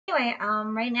Anyway,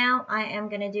 right now I am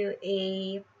gonna do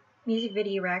a music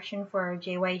video reaction for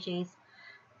JYJ's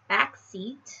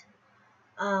Backseat.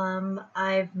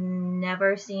 I've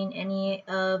never seen any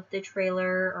of the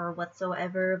trailer or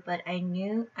whatsoever, but I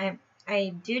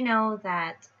do know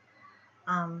that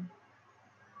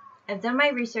I've done my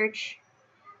research.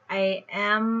 I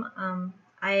am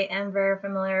very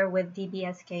familiar with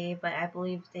DBSK, but I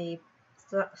believe they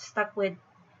stuck with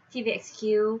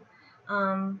TVXQ.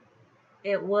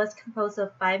 It was composed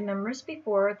of 5 members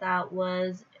before. That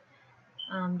was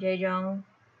Jaejong,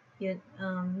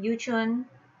 Yuchun,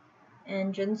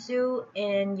 and Junsu,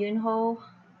 and Yunho.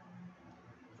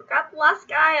 Forgot the last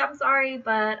guy. I'm sorry,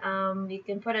 but you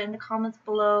can put it in the comments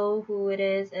below who it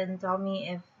is and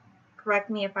correct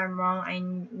me if I'm wrong. I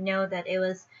know that it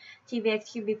was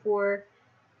TVXQ before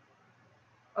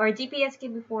or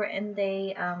DPSQ before, and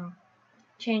they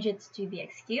changed it to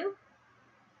TVXQ.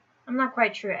 I'm not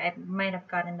quite sure. I might have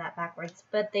gotten that backwards,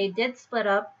 but they did split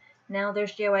up. Now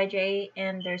there's JYJ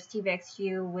and there's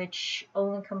TVXQ, which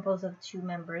only composed of 2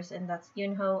 members, and that's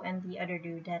Yunho and the other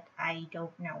dude that I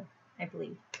don't know, I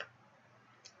believe.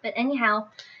 But anyhow,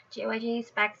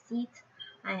 JYJ's Backseat,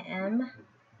 I am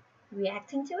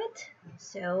reacting to it,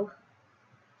 so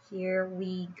here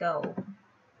we go.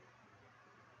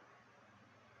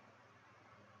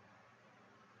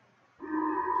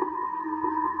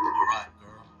 Alright,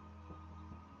 girl.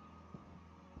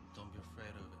 Don't be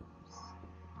afraid of it.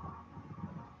 I'm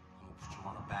gonna put you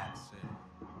on a back seat.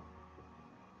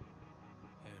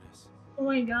 Here it is. Oh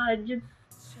my god, just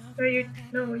you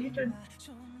should.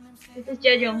 This is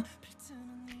Jejong.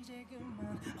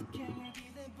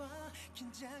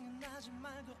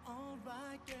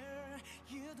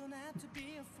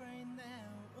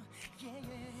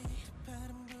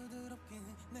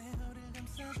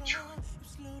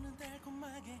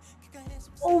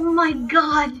 Oh my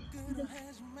god!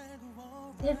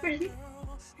 Different.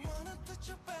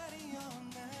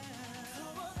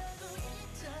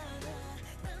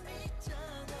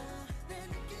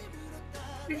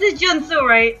 This is Junsu,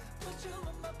 right?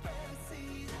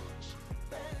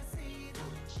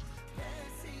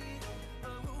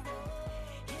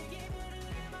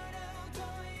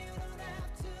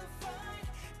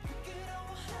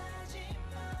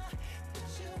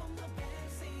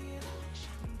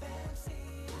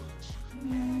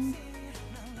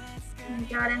 Oh my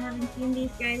god, I haven't seen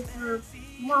these guys for a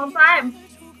long time.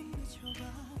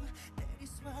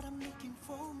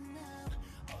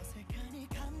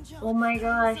 Oh my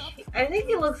gosh, I think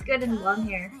he looks good in blonde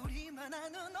hair.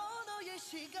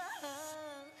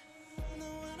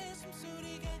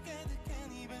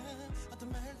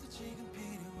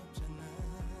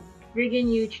 Friggin'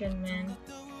 Yuchun, man.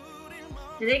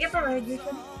 Did I get the right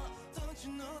Yuchun?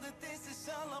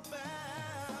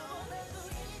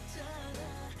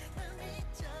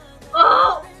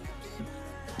 Oh!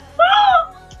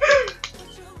 Oh!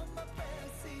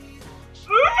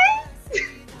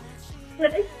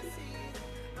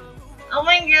 Oh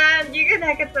my god, you can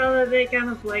I could tell that they kind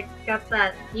of like got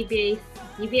that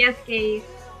DBSK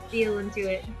feel into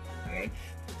it. Alright.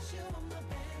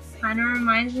 Kinda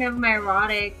reminds me of my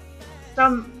erotic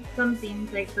some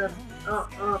scenes like the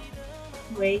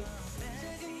wait.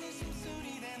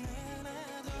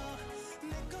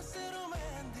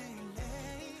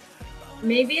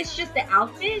 Maybe it's just the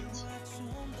outfit?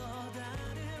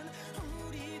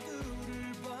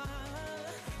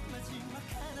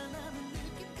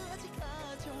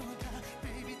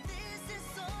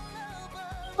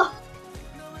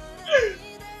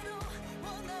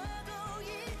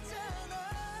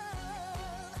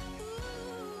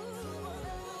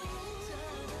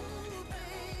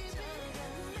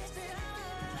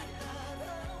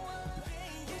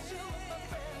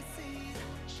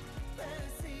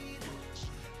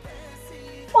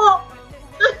 Oh!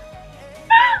 What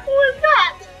was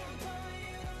that?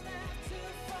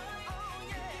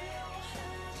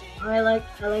 Oh, I like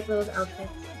those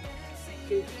outfits.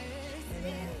 Cute.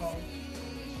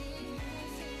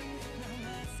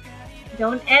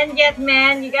 Don't end yet,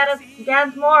 man. You gotta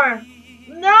dance more.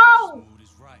 No! Mood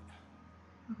is right.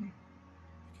 Okay. You can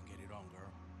get it on, girl.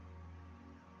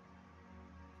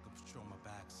 I'm gonna put you on my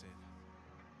back seat.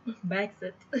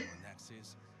 Backsit. And next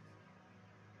is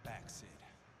back seat.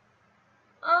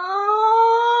 Oh!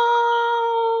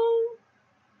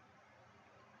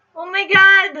 Oh my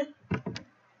god!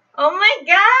 Oh my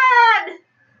god!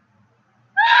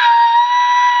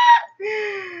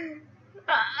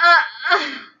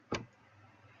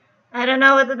 I don't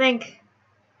know what to think.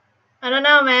 I don't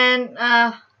know, man.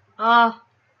 Oh. Oh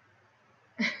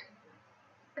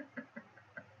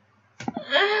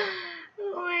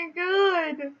my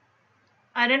god.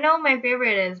 I don't know what my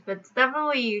favorite is, but it's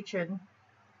definitely Yuchun.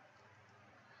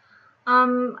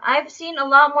 I've seen a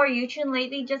lot more Yuchun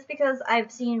lately just because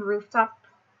I've seen Rooftop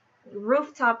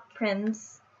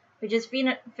Prince. We just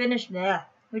finished that.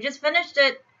 We just finished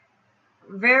it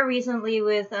very recently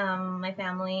with my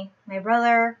family. My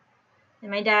brother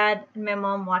and my dad and my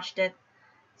mom watched it.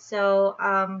 So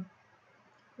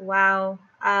wow.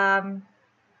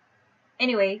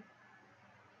 Anyway,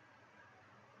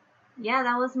 yeah,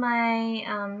 that was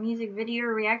my music video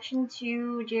reaction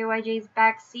to JYJ's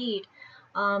Backseat.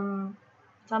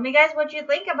 Tell me guys what you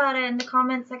think about it in the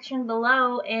comment section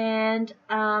below, and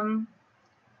I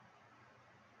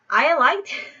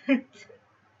liked it.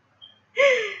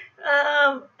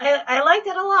 I liked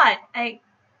it a lot. I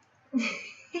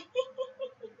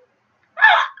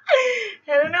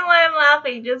don't know why I'm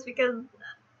laughing, just because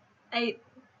I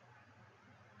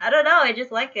I don't know, I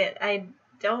just like it. I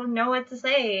don't know what to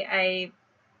say.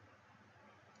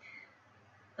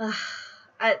 Definitely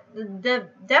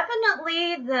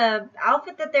the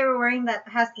outfit that they were wearing that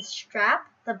has the strap,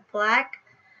 the black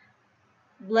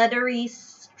leathery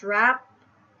strap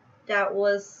that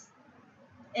was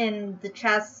in the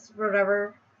chest,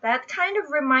 whatever. That kind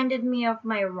of reminded me of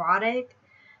my erotic,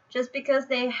 just because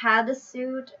they had a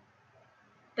suit,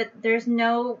 but there's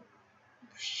no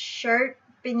shirt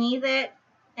beneath it,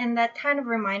 and that kind of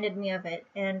reminded me of it.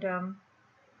 And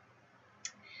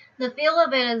the feel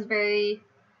of it is very,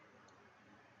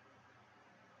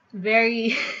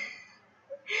 very.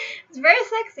 It's very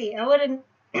sexy. I wouldn't.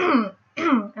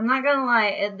 I'm not gonna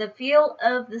lie. The feel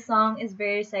of the song is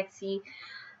very sexy.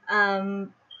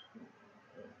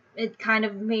 It kind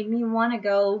of made me want to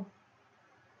go,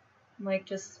 like,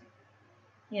 just,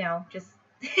 just,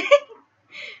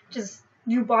 just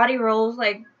do body rolls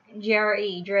like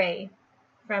Jerry Dre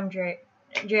from Jerry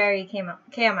Camo.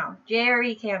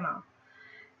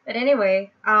 But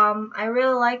anyway, I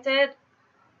really liked it.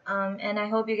 And I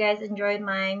hope you guys enjoyed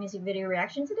my music video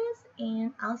reaction to this,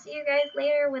 and I'll see you guys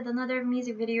later with another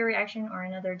music video reaction or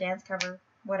another dance cover,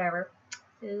 whatever.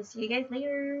 So see you guys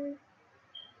later.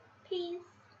 Peace.